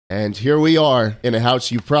And here we are in a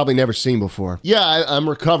house you've probably never seen before. Yeah, I'm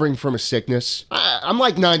recovering from a sickness. I'm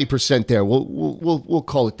like 90% there. We'll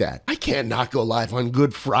call it that. I can't not go live on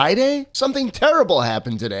Good Friday. Something terrible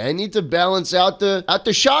happened today. I need to balance out the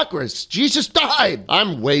chakras. Jesus died.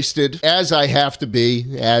 I'm wasted, as I have to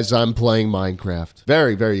be, as I'm playing Minecraft.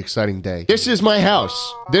 Very, very exciting day. This is my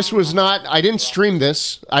house. This was not, I didn't stream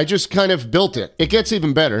this. I just kind of built it. It gets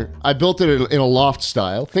even better. I built it in a loft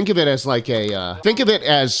style. Think of it as like a, think of it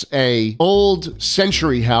as a old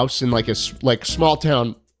century house in like a small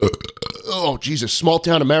town. Oh, Jesus, small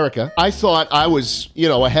town America. I thought I was, you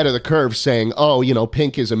know, ahead of the curve saying, oh, you know,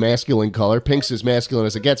 pink is a masculine color. Pink's as masculine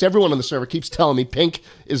as it gets. Everyone on the server keeps telling me pink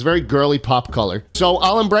is very girly pop color. So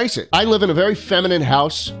I'll embrace it. I live in a very feminine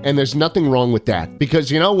house, and there's nothing wrong with that. Because,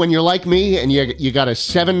 you know, when you're like me and you got a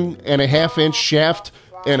 7.5-inch shaft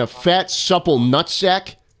and a fat, supple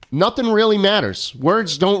nutsack, nothing really matters.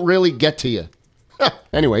 Words don't really get to you.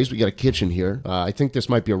 Anyways, we got a kitchen here. I think this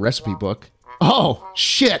might be a recipe book. Oh,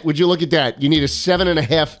 shit. Would you look at that? You need a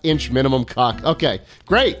 7.5-inch minimum cock. Okay,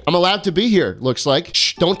 great. I'm allowed to be here, looks like.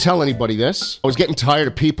 Shh, don't tell anybody this. I was getting tired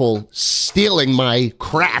of people stealing my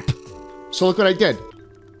crap. So look what I did.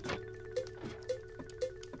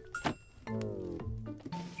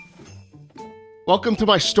 Welcome to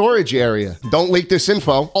my storage area. Don't leak this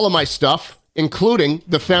info. All of my stuff, including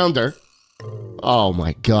the founder. Oh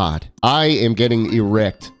my God. I am getting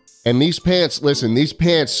erect. And these pants, listen, these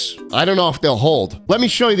pants, I don't know if they'll hold. Let me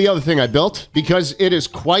show you the other thing I built, because it is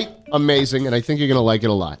quite amazing, and I think you're gonna like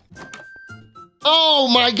it a lot. Oh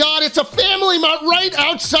my God, it's a Family Mart right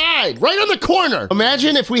outside, right on the corner.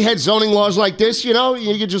 Imagine if we had zoning laws like this, you know,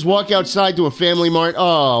 you could just walk outside to a Family Mart.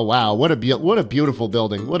 Oh, wow, what a beautiful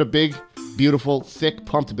building. What a big, beautiful, thick,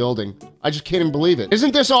 pumped building. I just can't even believe it.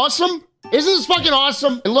 Isn't this awesome? Isn't this fucking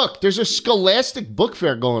awesome? And look, there's a Scholastic book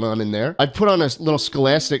fair going on in there. I put on a little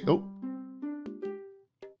Scholastic. Oh.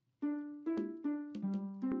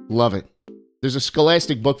 Love it. There's a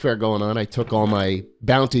Scholastic book fair going on. I took all my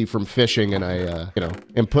bounty from fishing and I, you know,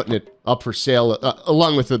 am putting it up for sale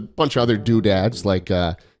along with a bunch of other doodads like,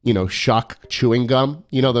 you know, shock chewing gum.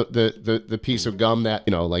 You know, the piece of gum that,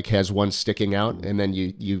 you know, like has one sticking out and then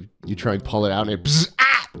you try and pull it out and it, bzz,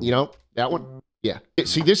 ah, you know, that one. Yeah.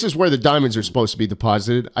 See, this is where the diamonds are supposed to be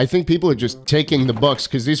deposited. I think people are just taking the books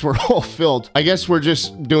because these were all filled. I guess we're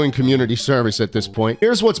just doing community service at this point.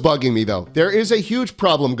 Here's what's bugging me, though. There is a huge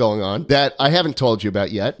problem going on that I haven't told you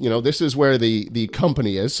about yet. You know, this is where the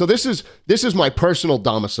company is. So this is my personal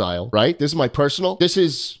domicile, right? This is my personal. This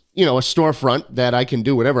is, you know, a storefront that I can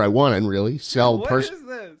do whatever I want and really sell. What is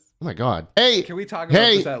this? Oh my God. Hey, can we talk about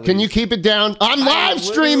this at least? Can you keep it down? I'm live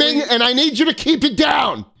streaming and I need you to keep it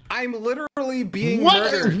down. I'm literally being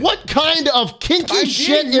murdered. What kind of kinky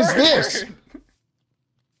shit is this?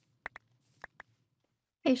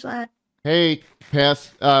 Hey, Schlatt. Hey,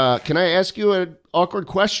 Peth. Can I ask you an awkward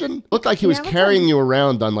question? Looked like he was carrying you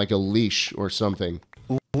around on like a leash or something.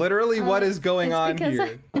 Literally, what is going on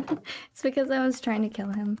here? It's because I was trying to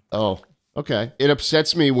kill him. Oh, okay. It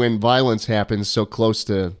upsets me when violence happens so close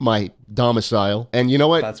to my domicile. And you know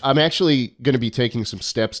what? I'm actually going to be taking some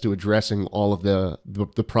steps to addressing all of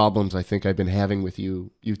the problems I think I've been having with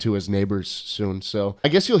you two as neighbors soon. So I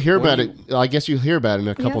guess you'll hear about it. I guess you'll hear about it in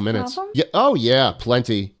a couple minutes. Yeah. Oh yeah,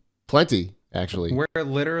 plenty, actually. We're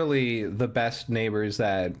literally the best neighbors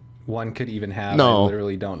that one could even have. No, I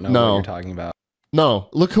literally don't know what you're talking about. No,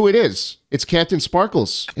 look who it is. It's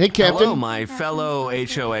CaptainSparklez. Hey, Captain. Hello, my fellow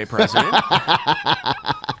HOA president.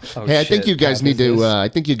 Hey, I think you guys need to. I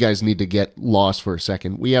think you guys need to get lost for a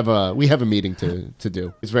second. We have a meeting to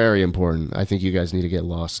do. It's very important. I think you guys need to get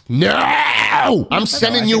lost. No, I'm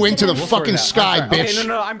sending you into the fucking sky, bitch. Okay,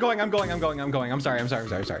 no, I'm going. I'm sorry.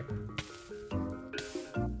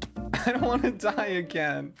 I don't want to die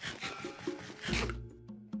again.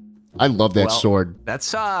 I love that sword.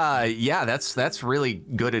 That's yeah, that's really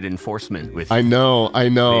good at enforcement with I know.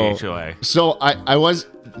 the HOA. So I was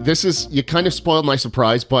you kind of spoiled my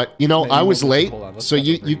surprise, but you know, I was late. So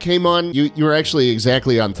you came on, you were actually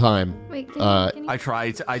exactly on time. Wait, can you... I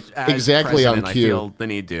tried exactly on cue. I feel the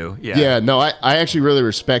need to. Yeah. Yeah, no, I actually really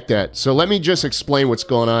respect that. So let me just explain what's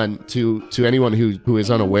going on to anyone who is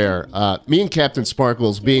unaware. Me and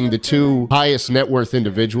CaptainSparklez, being the two highest net worth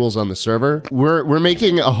individuals on the server, we're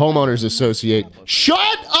making a homeowners associate.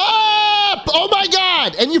 Shut up! Oh my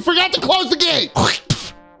God! And you forgot to close the gate.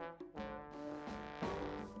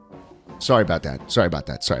 Sorry about that. Sorry about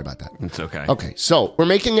that. Sorry about that. It's okay. Okay, so we're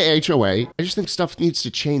making an HOA. I just think stuff needs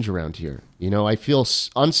to change around here. You know, I feel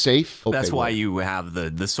unsafe. Okay, That's why you have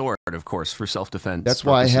the sword, of course, for self-defense. That's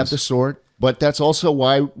why I have the sword. But that's also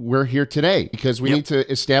why we're here today, because we need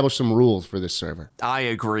to establish some rules for this server. I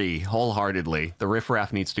agree wholeheartedly. The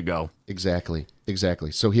riffraff needs to go. Exactly.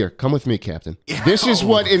 Exactly. So here, come with me, Captain. This is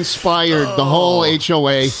what inspired the whole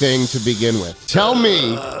HOA thing to begin with. Tell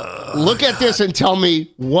me, look at this and tell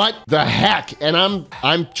me what the heck. And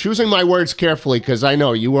I'm choosing my words carefully because I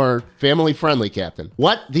know you are family friendly, Captain.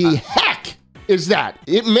 What the heck is that?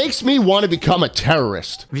 It makes me want to become a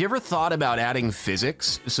terrorist. Have you ever thought about adding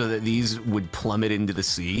physics so that these would plummet into the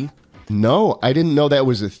sea? No, I didn't know that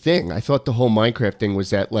was a thing. I thought the whole Minecraft thing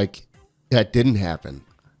was that, like, that didn't happen,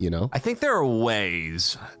 you know? I think there are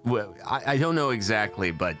ways. Well, I don't know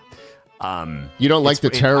exactly, but... you don't like the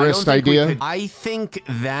terrorist idea? I think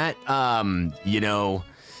that, you know,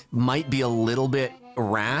 might be a little bit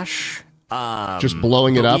rash. Just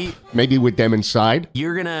blowing it up, maybe with them inside.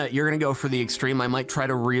 You're gonna go for the extreme. I might try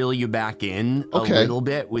to reel you back in a little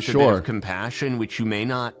bit with a bit of compassion, which you may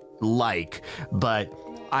not like, but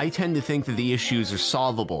I tend to think that the issues are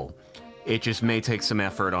solvable. It just may take some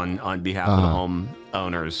effort on behalf of the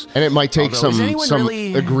homeowners, and it might take some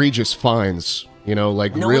egregious fines. You know,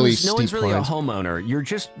 like really steep fines. No one's really a homeowner. You're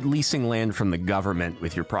just leasing land from the government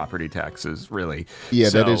with your property taxes, really. Yeah,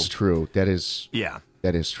 that is true. That is. Yeah.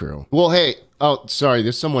 That is true. Well, hey, oh, sorry,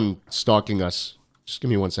 there's someone stalking us. Just give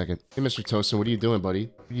me 1 second. Hey, Mr. Tosin, what are you doing, buddy?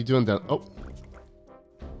 What are you doing down? Oh.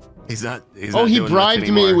 He's not he bribed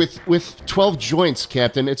me with 12 joints,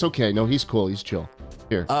 Captain. It's okay. No, he's cool. He's chill.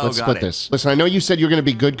 Here, let's split this. Listen, I know you said you're going to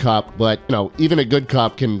be good cop, but, you know, even a good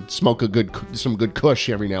cop can smoke some good kush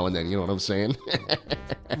every now and then. You know what I'm saying?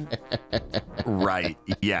 Right.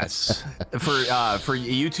 Yes. For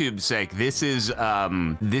YouTube's sake, this is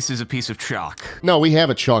a piece of chalk. No, we have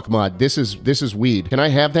a chalk mod. This is weed. Can I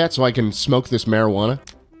have that so I can smoke this marijuana?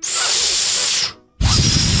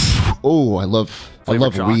 Oh, I love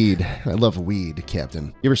weed. I love weed,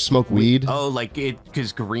 Captain. You ever smoke weed? Oh, like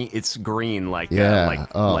because it's green, like I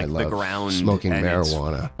love the ground. Smoking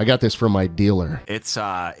marijuana. I got this from my dealer. It's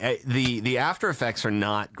the after effects are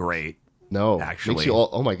not great. No, actually. Makes you all,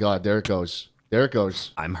 oh my God, there it goes. There it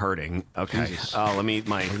goes. I'm hurting. Okay. Jesus. Oh, let me eat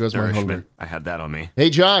my goes my hunger. I had that on me. Hey,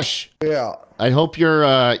 Josh. Yeah. I hope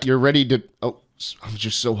you're ready to. Oh, I'm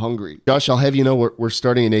just so hungry. Josh, I'll have you know we're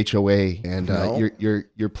starting an HOA, and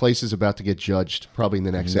your place is about to get judged probably in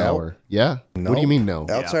the next hour. Yeah. What do you mean no?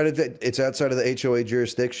 It's outside of the HOA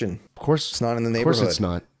jurisdiction. Of course, it's not in the neighborhood. Of course, it's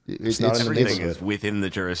not. It's not in the everything neighborhood. is within the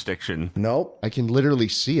jurisdiction. Nope. I can literally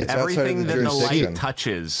see it. It's everything outside of that the light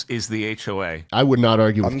touches is the HOA. I would not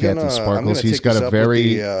argue with CaptainSparklez. He's got a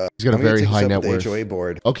very high net worth. HOA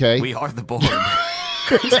board. Okay. We are the board.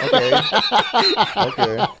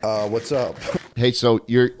 Okay. What's up? Hey, so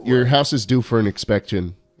your house is due for an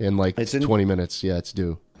inspection in like 20 minutes. Yeah, it's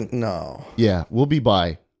due. No. Yeah, we'll be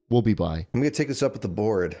by. We'll be by. I'm gonna take this up with the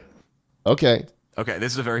board. Okay. Okay,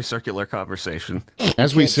 this is a very circular conversation.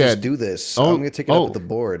 As we said, just do this. I'm gonna take it up with the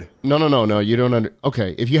board. No. You don't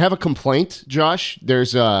okay. If you have a complaint, Josh,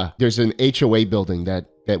 there's an HOA building that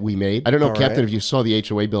we made. I don't know, Captain, if you saw the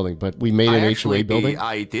HOA building, but we made an HOA building.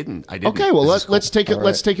 I didn't. Okay, well let's take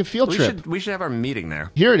a field trip. We should have our meeting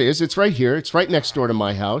there. Here it is. It's right here. It's right next door to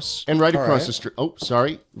my house, and right across the street. Oh,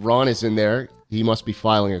 sorry, Ron is in there. He must be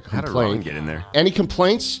filing a complaint. How did Ron get in there? Any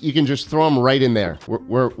complaints, you can just throw them right in there.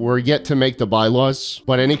 We're yet to make the bylaws,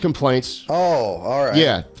 but any complaints. Oh, all right.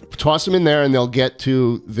 Yeah, toss them in there, and they'll get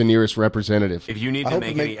to the nearest representative. If you need to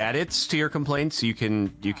make any edits to your complaints, you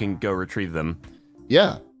can go retrieve them.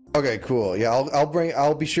 Yeah. Okay, cool. Yeah,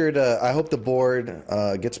 I'll be sure to. I hope the board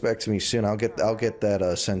gets back to me soon. I'll get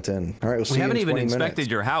that sent in. All right, we'll see. We haven't even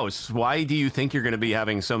inspected your house. Why do you think you're going to be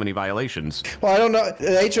having so many violations? Well, I don't know.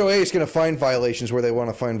 The HOA is going to find violations where they want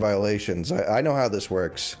to find violations. I know how this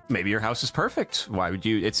works. Maybe your house is perfect. Why would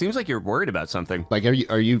you? It seems like you're worried about something. Like, do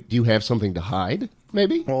you have something to hide?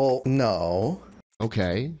 Maybe. Well, no.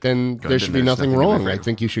 Okay, then there should be nothing wrong. I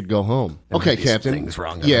think you should go home. Okay, Captain. Things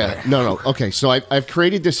wrong. Yeah, no. Okay, so I've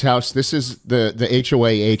created this house. This is the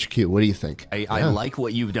HOA HQ. What do you think? I like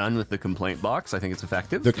what you've done with the complaint box. I think it's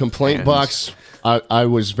effective. The complaint box, I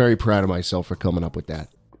was very proud of myself for coming up with that.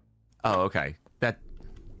 Oh, okay.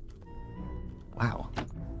 Wow.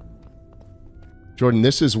 Jordan,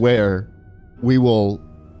 this is where we will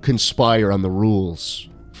conspire on the rules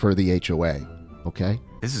for the HOA, okay?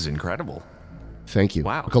 This is incredible. Thank you.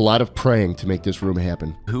 Wow. Took a lot of praying to make this room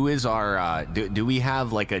happen. Who is our, do we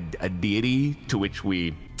have like a deity to which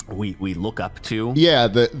we we look up to. Yeah,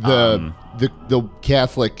 the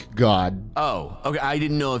Catholic God. Oh, okay. I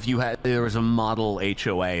didn't know if there was a model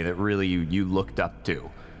HOA that really you looked up to.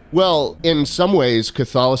 Well, in some ways,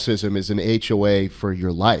 Catholicism is an HOA for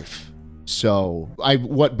your life. So,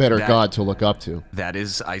 what better God to look up to? That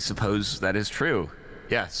is, I suppose, that is true.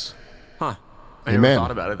 Yes. Huh. I Amen. never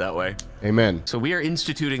thought about it that way. Amen. So we are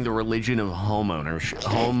instituting the religion of homeownership,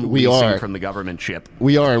 home we leasing are. from the government ship.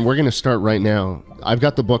 We are, and we're going to start right now. I've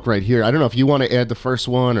got the book right here. I don't know if you want to add the first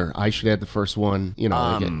one, or I should add the first one. You know,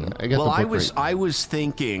 I got the book I was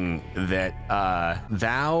thinking that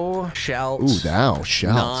thou shalt. Ooh, thou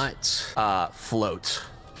shalt not float.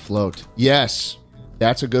 Float. Yes.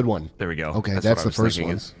 That's a good one. There we go. Okay, that's the first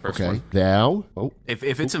one. Okay, thou. Oh,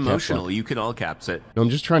 if it's emotional, you can all caps it. No, I'm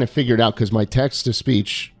just trying to figure it out because my text to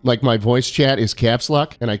speech, like my voice chat, is caps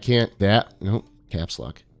lock, and I can't. No, caps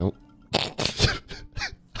lock. Nope.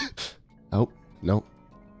 Oh, no.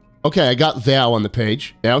 Okay, I got thou on the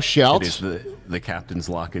page. Thou shalt. It is the captain's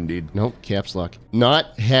lock indeed. Nope, caps lock.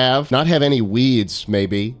 Not have any weeds.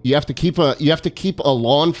 Maybe you have to keep a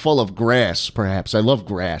lawn full of grass. Perhaps I love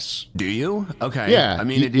grass. Do you? Okay. Yeah. I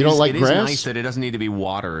mean, you don't like grass? It is nice that it doesn't need to be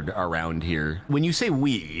watered around here. When you say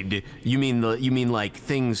weed, you mean like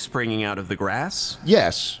things springing out of the grass?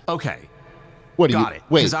 Yes. Okay. What do Got you it.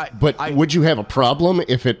 wait? Would you have a problem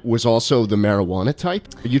if it was also the marijuana type?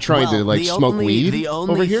 Are you trying to smoke weed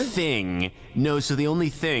over here? So the only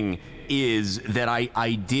thing is that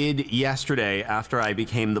I did yesterday after I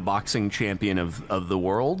became the boxing champion of the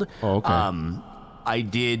world. Oh, okay. I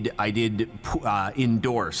did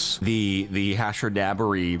endorse the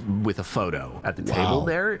hasherdabbery with a photo at the table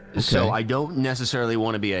there. Okay. So I don't necessarily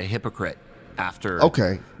want to be a hypocrite.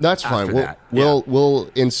 Okay, that's fine.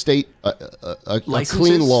 We'll instate a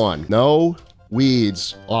clean lawn. No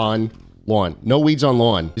weeds on lawn. No weeds on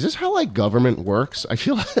lawn. Is this how government works? I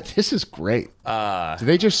feel like this is great. Do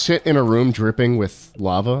they just sit in a room dripping with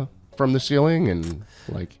lava from the ceiling and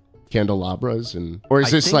candelabras or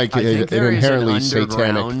is this an inherently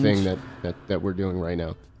satanic thing that we're doing right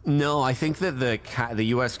now? No, I think that the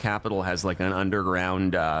U.S. Capitol has an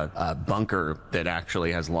underground bunker that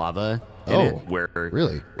actually has lava in it,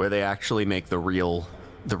 where they actually make the real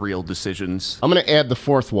decisions. I'm going to add the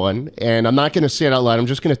fourth one, and I'm not going to say it out loud. I'm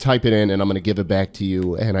just going to type it in, and I'm going to give it back to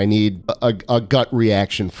you, and I need a gut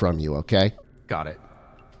reaction from you, okay? Got it.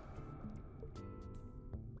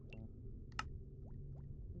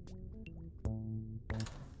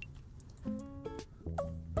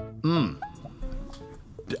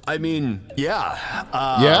 I mean, yeah.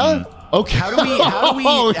 Yeah? Okay. How do we?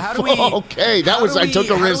 Okay, I took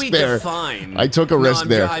a risk there. I took a risk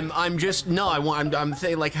there. I'm saying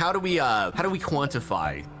how do we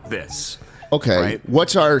quantify this? Okay. Right?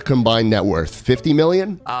 What's our combined net worth? 50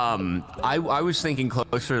 million? I was thinking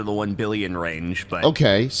closer to the 1 billion range, but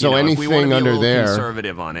okay. So if we want to be under a little there,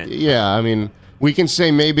 conservative on it. Yeah, I mean. We can say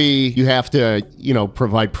maybe you have to,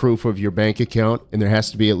 provide proof of your bank account, and there has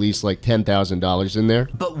to be at least $10,000 in there.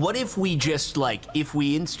 But what if we just if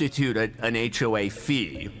we institute an HOA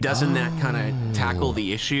fee? Doesn't that kind of tackle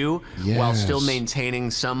the issue while still maintaining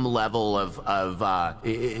some level of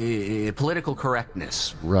political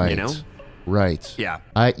correctness? Right. Right. Yeah.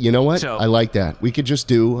 You know what? So, I like that. We could just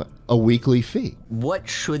do a weekly fee. What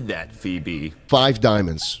should that fee be? 5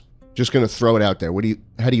 diamonds. Just gonna throw it out there.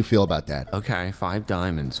 How do you feel about that? Okay, 5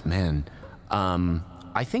 diamonds, man.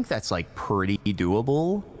 I think that's pretty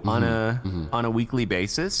doable on a weekly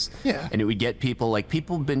basis. Yeah, and it would get people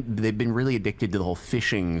they've been really addicted to the whole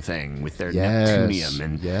fishing thing with their Neptunium,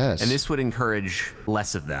 and this would encourage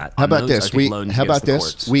less of that. How about this?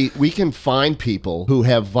 We can find people who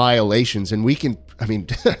have violations, and we can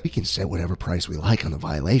set whatever price we like on the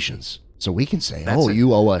violations. So we can say,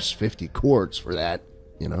 you owe us 50 quartz for that.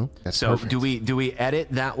 That's so perfect. do we edit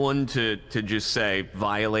that one to just say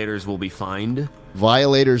violators will be fined?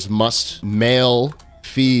 Violators must mail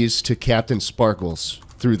fees to CaptainSparklez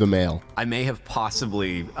through the mail. I may have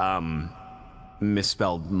possibly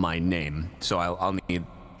misspelled my name, so I'll need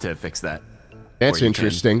to fix that. That's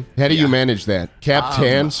interesting. How do you manage that?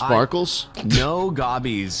 CaptainSparklez? No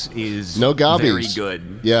gobbies is very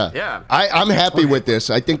good. Yeah. I'm happy with this.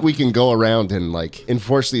 I think we can go around and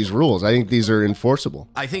enforce these rules. I think these are enforceable.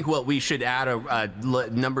 I think what we should add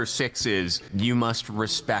number 6 is you must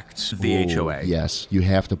respect the HOA. Yes, you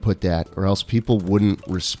have to put that, or else people wouldn't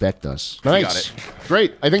respect us. Nice. Got it.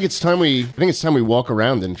 Great. I think it's time we walk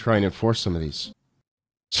around and try and enforce some of these.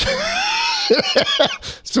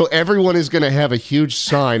 So everyone is going to have a huge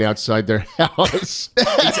sign outside their house.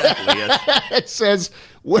 Exactly. Yes. It says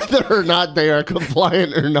whether or not they are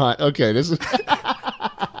compliant or not. Okay, this is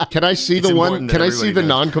Can I see the one? Can I see the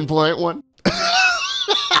non-compliant one?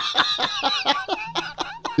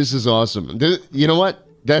 This is awesome. You know what?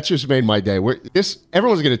 That just made my day.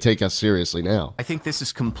 Everyone's going to take us seriously now. I think this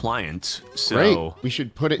is compliant, so... Great. We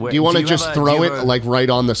should put it... Do you want to just throw it, like, right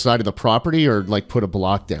on the side of the property, or, like, put a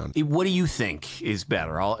block down? What do you think is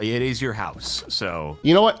better? It is your house, so...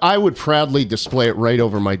 You know what? I would proudly display it right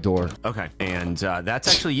over my door. Okay, and that's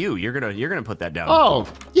actually you. You're gonna put that down. Oh,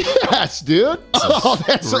 yes, dude. Oh,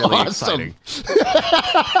 that's really awesome.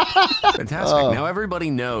 Fantastic. Now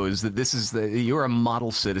everybody knows that you're a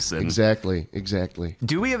model citizen. Exactly, exactly.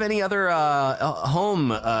 Do we have any other home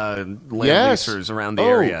land leasers around the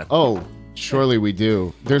area? Oh, surely we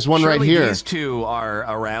do. There's one right here. These two are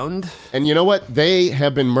around. And you know what? They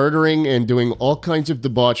have been murdering and doing all kinds of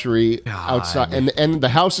debauchery outside. And the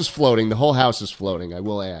house is floating. The whole house is floating, I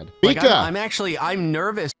will add. Like, Mika! I'm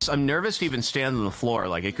nervous. I'm nervous to even stand on the floor.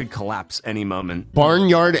 Like, it could collapse any moment.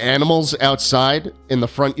 Barnyard animals outside in the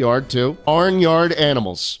front yard, too. Barnyard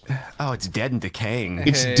animals. Oh, it's dead and decaying.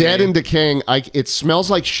 It's dead and decaying. It smells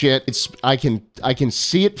like shit. I can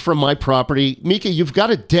see it from my property. Mika, you've got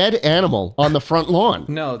a dead animal on the front lawn.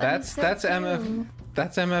 No, that's MF.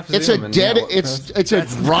 That's MF Zoom. It's a dead. It's a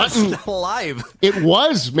rotten. Still alive. It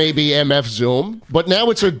was maybe MF Zoom, but now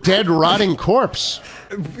it's a dead, rotting corpse.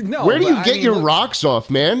 No, where do you get your rocks off,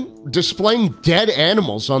 man? Displaying dead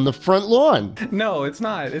animals on the front lawn. No, it's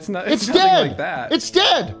not. It's not. It's dead. Like that. It's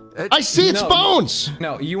dead. I see its bones.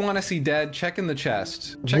 No, you want to see dead? Check in the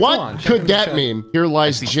chest. Check what could that mean? Here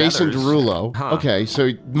lies Jason Derulo. Huh. Okay, so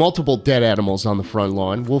multiple dead animals on the front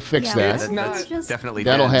lawn. We'll fix that. That's definitely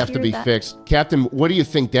That'll dead. have to be fixed. Captain, what do you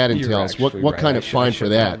think that entails? What kind of fine for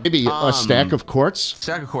that? Maybe a stack of quartz?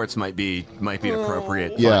 Stack of quartz might be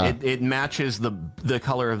appropriate. Yeah. It matches the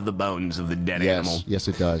color of the bones of the dead animal. Yes,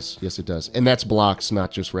 it does. Yes, it does. And that's blocks,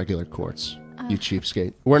 not just regular quartz. You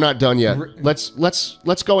cheapskate. We're not done yet.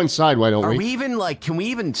 Let's go inside. Why don't we? Are we even can we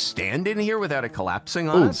even stand in here without it collapsing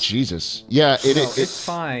on us? Oh Jesus! Yeah, it's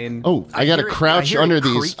fine. Oh, I gotta crouch under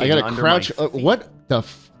these. I gotta crouch. What the?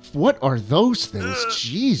 What are those things?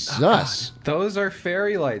 Jesus. Those are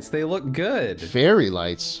fairy lights. They look good. Fairy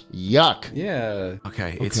lights? Yuck. Yeah.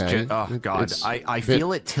 Okay. It's just, oh god. I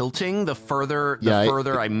feel it tilting the further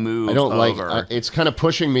I move. I don't like. It's kind of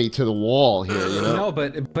pushing me to the wall here. You know. No,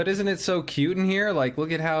 but isn't it so cute in here? Like,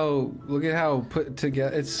 look at how put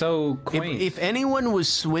together. It's so quaint. If anyone was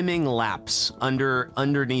swimming laps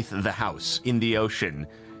underneath the house in the ocean,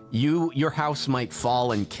 your house might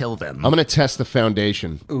fall and kill them. I'm gonna test the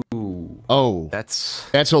foundation. Ooh. Oh.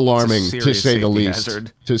 That's alarming, to say the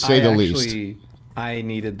least. To say the least. I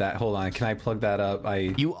needed that. Hold on. Can I plug that up?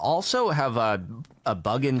 You also have a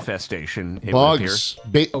bug infestation. Bugs.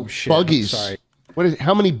 Oh shit. Buggies. Sorry.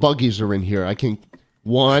 how many buggies are in here? I can.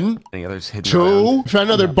 One, any others hidden two. Around? Found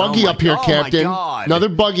another buggy up here, Captain. My God. Another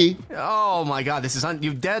buggy. Oh my God! This is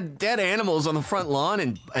you've dead animals on the front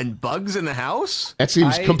lawn and bugs in the house. That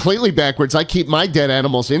seems completely backwards. I keep my dead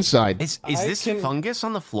animals inside. Is this fungus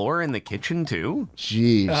on the floor in the kitchen too?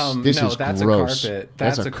 Jeez, this is that's gross. A carpet.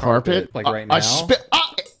 That's a carpet. Like right now.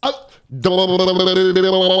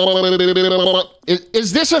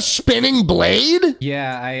 Is this a spinning blade?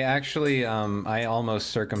 Yeah, I actually I almost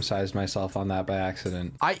circumcised myself on that by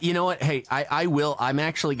accident. You know what? Hey, I will. I'm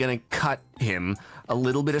actually gonna cut him a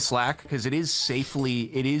little bit of slack because it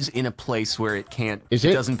is in a place where it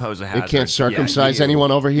doesn't pose a hazard. It can't circumcise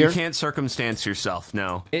anyone over here? You can't circumstance yourself,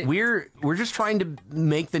 no. We're just trying to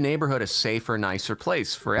make the neighborhood a safer, nicer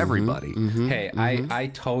place for everybody. Hey, I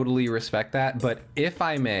totally respect that, but if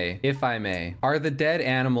I may, are the dead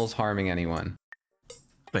animals harming anyone?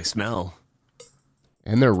 They smell.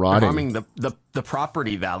 And they're rotting. They're harming the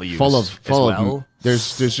property values. Full of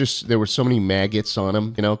there were so many maggots on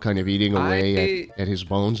him, you know, kind of eating away at his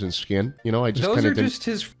bones and skin. You know, I just those are just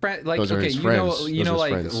his friends. Like, those are his friends. you know,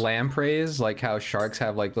 like lampreys, like how sharks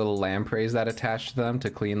have like little lampreys that attach to them to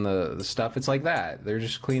clean the stuff. It's like that. They're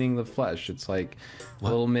just cleaning the flesh. It's like a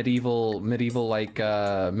little medieval like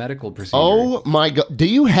medical procedure. Oh my God! Do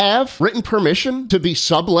you have written permission to be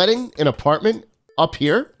subletting an apartment up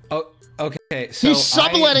here? Okay, so he's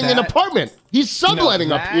subletting an apartment. He's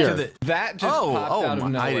subletting up here. That just popped out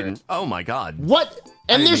of nowhere. Oh my God! What?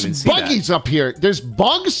 And there's buggies up here. There's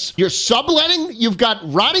bugs. You're subletting. You've got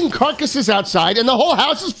rotting carcasses outside, and the whole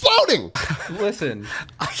house is floating. Listen,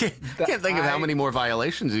 I can't think of how many more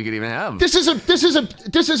violations you could even have. This is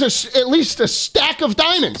at least a stack of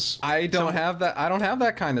diamonds. I don't have that. I don't have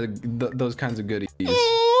that kind of those kinds of goodies.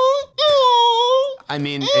 I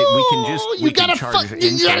mean, we can just we can charge interest.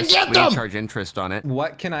 We can charge interest on it.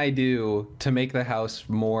 What can I do to make the house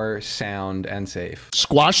more sound and safe?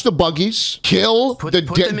 Squash the buggies. Kill the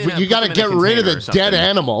dead. You got to get rid of the dead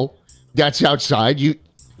animal that's outside.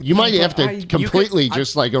 You might have to completely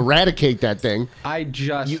just like eradicate that thing. I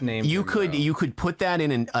just named. You could put that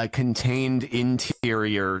in a contained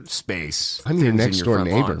interior space. I'm your next door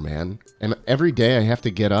neighbor, man, and every day I have to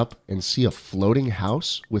get up and see a floating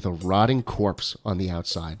house with a rotting corpse on the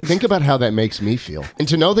outside. Think about how that makes me feel, and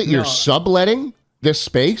to know that you're subletting this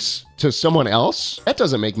space to someone else, that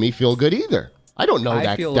doesn't make me feel good either. I don't know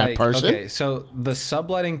that person. Okay, so the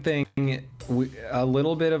subletting thing, a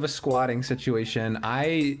little bit of a squatting situation.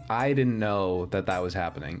 I didn't know that was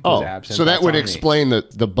happening. So that would explain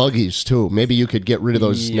the buggies too. Maybe you could get rid of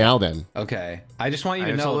those now then. Okay. I just want you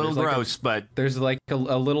to know. It's a little gross, but there's like a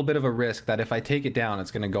little bit of a risk that if I take it down, it's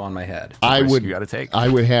going to go on my head. I would have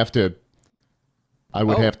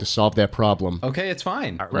to solve that problem. Okay, it's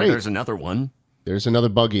fine. Right, there's another one. There's another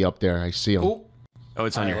buggy up there. I see him. Oh,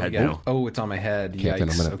 it's on your head now. Oh, it's on my head. Captain,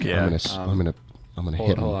 Yikes. I'm gonna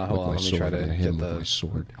hit him. Hold on. Let me try to hit him with my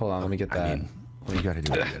sword. Hold on, let me get that. You gotta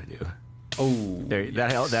do what you gotta do. Oh,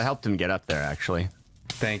 that helped him get up there. Actually,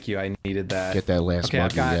 thank you. I needed that. Get that last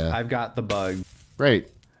buggy. I've got the bug. Great.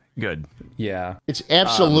 Good. Yeah. It's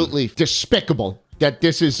absolutely despicable that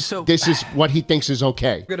this is what he thinks is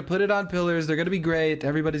okay. We're gonna put it on pillars. They're gonna be great.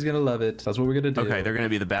 Everybody's gonna love it. That's what we're gonna do. Okay, they're gonna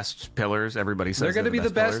be the best pillars. Everybody says they're gonna be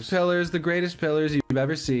the best pillars, the greatest pillars you've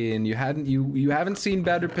ever seen. You haven't seen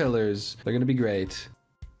better pillars. They're gonna be great.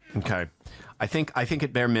 Okay. I think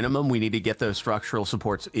at bare minimum we need to get those structural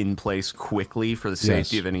supports in place quickly for the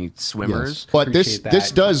safety of any swimmers. Yes. But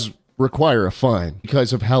this does require a fine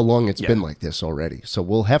because of how long it's been like this already. So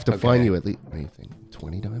we'll have to fine you at least. What do you think?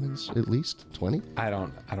 20 diamonds at least? 20? I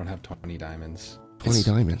don't have 20 diamonds. 20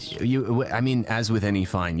 diamonds. I mean, as with any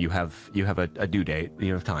fine, you have a due date.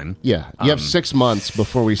 You have time. Yeah, you have 6 months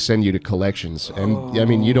before we send you to collections, and I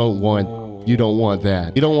mean, you don't want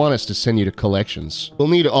that. You don't want us to send you to collections. We'll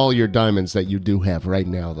need all your diamonds that you do have right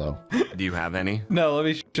now, though. Do you have any? No, let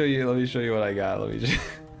me show you. Let me show you what I got. Let me just.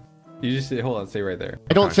 You just hold on, stay right there.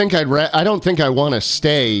 I don't think I don't think I want to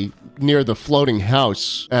stay near the floating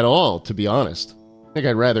house at all, to be honest. I think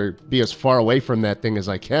I'd rather be as far away from that thing as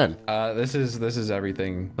I can. This is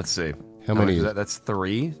everything. Let's see. How many? That's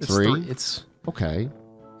 3. Three? It's okay.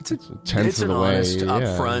 It's a tenth of the way. It's an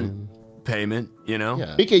honest upfront payment, you know?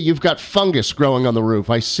 Yeah. Mika, you've got fungus growing on the roof.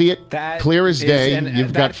 I see it clear as day.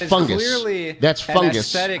 You've got fungus. That's fungus.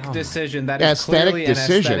 Aesthetic decision. That is clearly an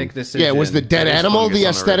aesthetic decision. Yeah, was the dead animal the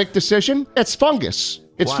aesthetic decision? It's fungus.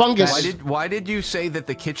 It's fungus. Why did you say that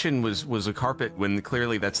the kitchen was a carpet when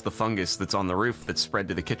clearly that's the fungus that's on the roof that's spread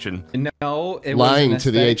to the kitchen? No, it lying was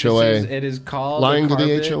to the HOA. It is called lying to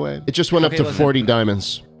the HOA. It just went up to 40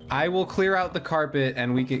 diamonds. I will clear out the carpet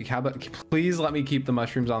and we can. How about please let me keep the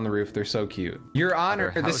mushrooms on the roof? They're so cute. Your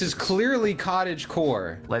Honor, this is clearly cottage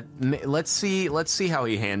core. Let's see how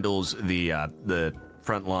he handles the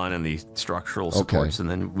front lawn and the structural supports, and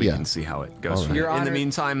then we can see how it goes. Your Honor, in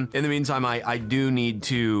the meantime, I do need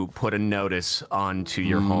to put a notice onto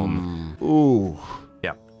your home. Ooh.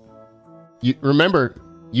 Yeah. You remember,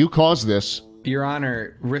 you caused this. Your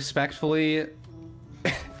Honor, respectfully,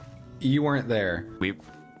 you weren't there. We're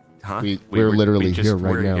literally here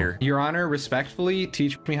right now. Here. Your Honor, respectfully,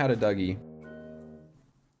 teach me how to Dougie.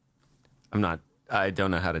 I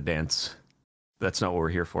don't know how to dance. That's not what we're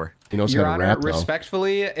here for. He knows Your how to Honor, rap, though.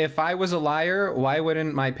 respectfully, if I was a liar, why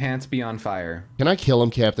wouldn't my pants be on fire? Can I kill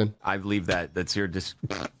him, Captain? I believe that's your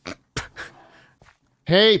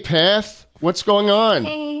Hey, Path. What's going on?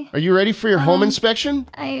 Hey. Are you ready for your home inspection?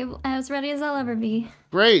 I as ready as I'll ever be.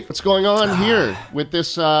 Great. What's going on here with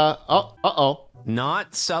this, uh-oh.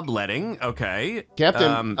 Not subletting, okay.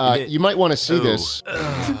 Captain, you might want to see this.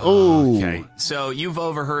 Oh. Okay. So you've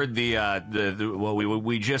overheard the what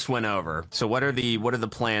we just went over. So what are the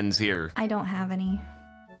plans here? I don't have any.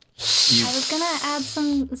 I was gonna add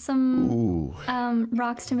some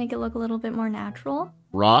rocks to make it look a little bit more natural.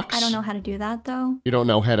 Rocks? I don't know how to do that though. You don't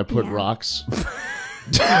know how to put rocks?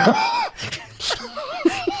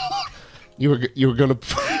 You were gonna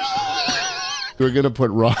put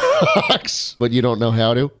rocks, but you don't know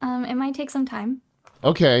how to? It might take some time.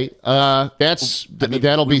 Okay,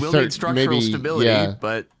 that'll be maybe stability,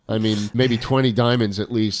 but I mean maybe 20 diamonds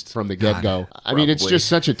at least from the get-go. I mean it's just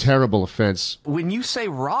such a terrible offense. When you say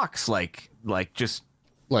rocks, like just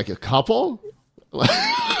like a couple?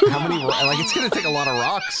 How many? Like it's gonna take a lot of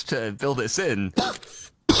rocks to fill this in.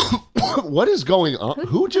 What is going on?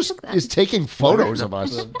 Who just is taking photos of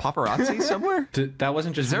us? Paparazzi somewhere? That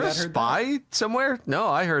wasn't just. Is there a spy somewhere? No,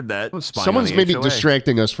 I heard that. Someone's maybe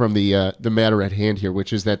distracting us from the matter at hand here,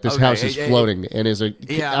 which is that this house is floating and is a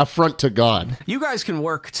affront to God. You guys can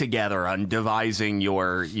work together on devising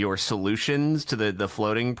your solutions to the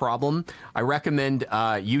floating problem. I recommend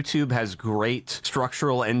YouTube has great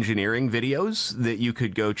structural engineering videos that you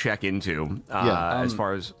could go check into as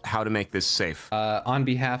far as how to make this safe. On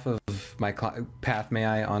behalf of my path, may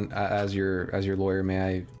I, as your lawyer, may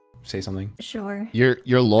I say something? Sure.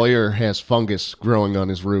 Your lawyer has fungus growing on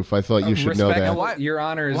his roof. I thought you should know that. Your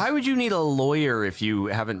honors. Why would you need a lawyer if you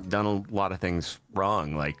haven't done a lot of things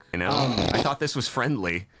wrong? Like, you know, I thought this was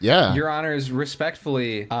friendly. Yeah. Your honors,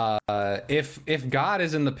 respectfully, if God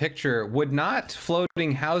is in the picture, would not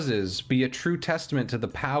floating houses be a true testament to the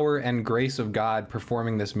power and grace of God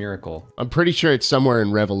performing this miracle? I'm pretty sure it's somewhere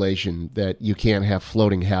in Revelation that you can't have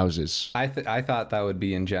floating houses. I thought that would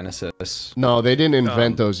be in Genesis. No, they didn't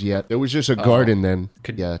invent those yet. There was just a garden then.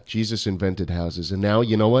 Yeah, Jesus invented houses, and now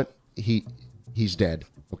you know what? He's dead.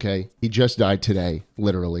 Okay, he just died today,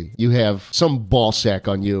 literally. You have some ballsack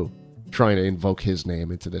on you trying to invoke his name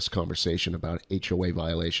into this conversation about HOA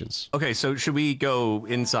violations. Okay, so should we go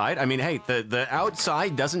inside? I mean, hey, the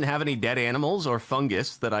outside doesn't have any dead animals or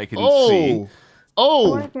fungus that I can see.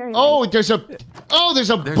 There's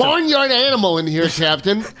a barnyard animal in here,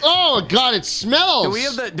 Captain. Oh God, it smells.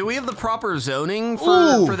 Do we have the proper zoning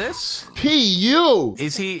for this? PU.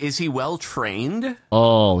 Is he well trained?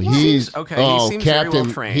 Oh, he's okay. Oh, he seems Captain, very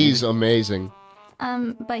well trained. He's amazing.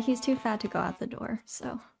 But he's too fat to go out the door,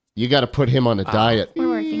 so you got to put him on a diet. we're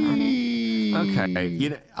working on it. Okay.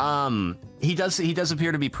 You know, he does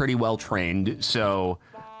appear to be pretty well trained, so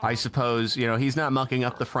I suppose, you know, he's not mucking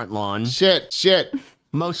up the front lawn. Shit.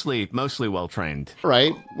 Mostly well trained.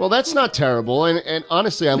 Right. Well, that's not terrible. And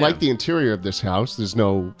honestly, I like the interior of this house. There's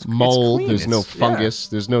no mold. There's no fungus.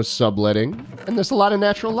 There's no subletting. And there's a lot of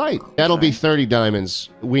natural light. That'll be 30 diamonds.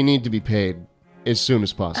 We need to be paid as soon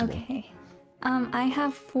as possible. Okay. I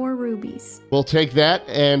have 4 rubies. We'll take that,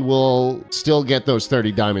 and we'll still get those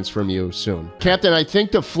 30 diamonds from you soon. Captain, I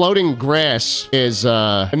think the floating grass is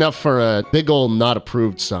enough for a big old not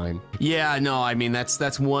approved sign. Yeah, no, I mean, that's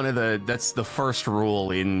the first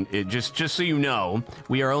rule in it. Just so you know,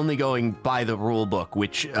 we are only going by the rule book,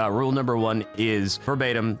 which rule number 1 is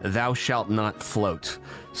verbatim, thou shalt not float.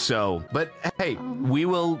 So, but hey, we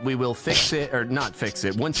will fix it, or not fix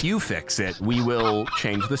it. Once you fix it, we will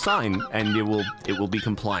change the sign, and it will be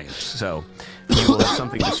compliant. So, we will have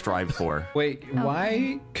something to strive for. Wait,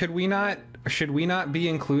 why should we not be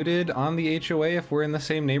included on the HOA if we're in the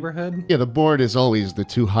same neighborhood? Yeah, the board is always the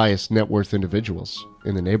 2 highest net worth individuals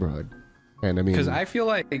in the neighborhood, and I mean, because I feel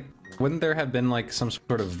like wouldn't there have been like some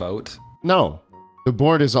sort of vote? No. The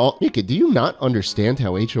board is all... Mika, do you not understand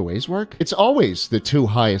how HOAs work? It's always the 2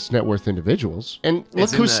 highest net worth individuals. And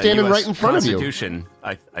look who's standing right in front of you. Constitution,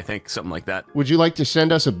 I think, something like that. Would you like to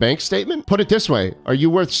send us a bank statement? Put it this way. Are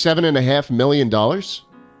you worth $7.5 million?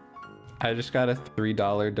 I just got a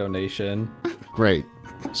 $3 donation. Great.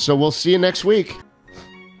 So we'll see you next week.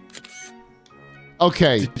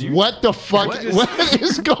 Okay, what the fuck? What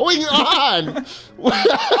is going on?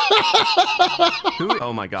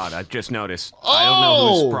 Oh my god, I just noticed. I don't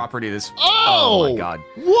know whose property this... Oh my god.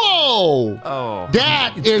 Whoa! Oh.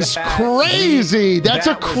 That is crazy! That's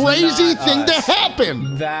a crazy thing to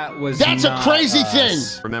happen! That's a crazy thing!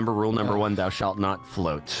 Remember rule number 1, thou shalt not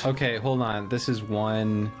float. Okay, hold on. This is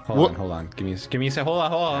one... Hold on. Give me a sec. Hold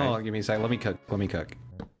on. Give me a sec. Let me cook.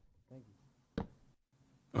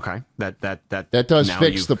 Okay, that does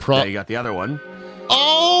fix the problem. You got the other one.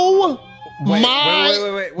 Oh wait,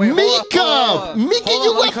 my! Wait, Mika! Mika,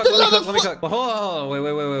 you left another. Let me cook. Hold on.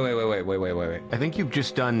 Wait. I think you've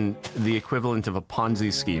just done the equivalent of a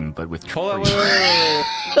Ponzi scheme, but with. Hold on. Wait.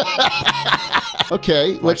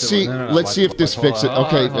 Okay, let's see. Let's see if this fixes it.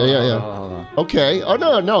 Okay, yeah. Okay. Oh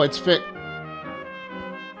no, it's fit.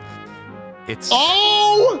 It's.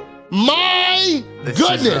 Oh! My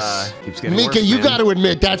goodness! Mika, you got to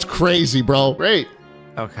admit, that's crazy, bro. Great.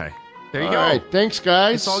 Okay. There you go. All right, thanks,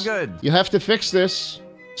 guys. It's all good. You have to fix this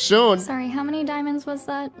soon. Sorry, how many diamonds was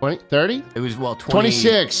that? 20, 30? It was,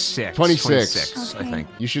 26. 26, okay. I think.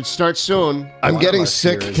 You should start soon. I'm getting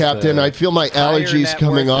sick, Captain. I feel my allergies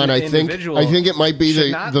coming on. I think it might be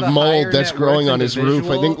the mold that's growing on his roof.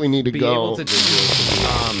 I think we need to go.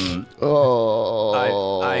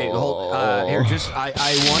 Here,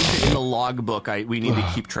 I want to, in the logbook, we need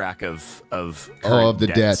to keep track of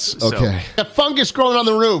the debts. Okay. A fungus growing on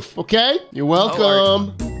the roof, okay? You're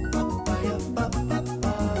welcome.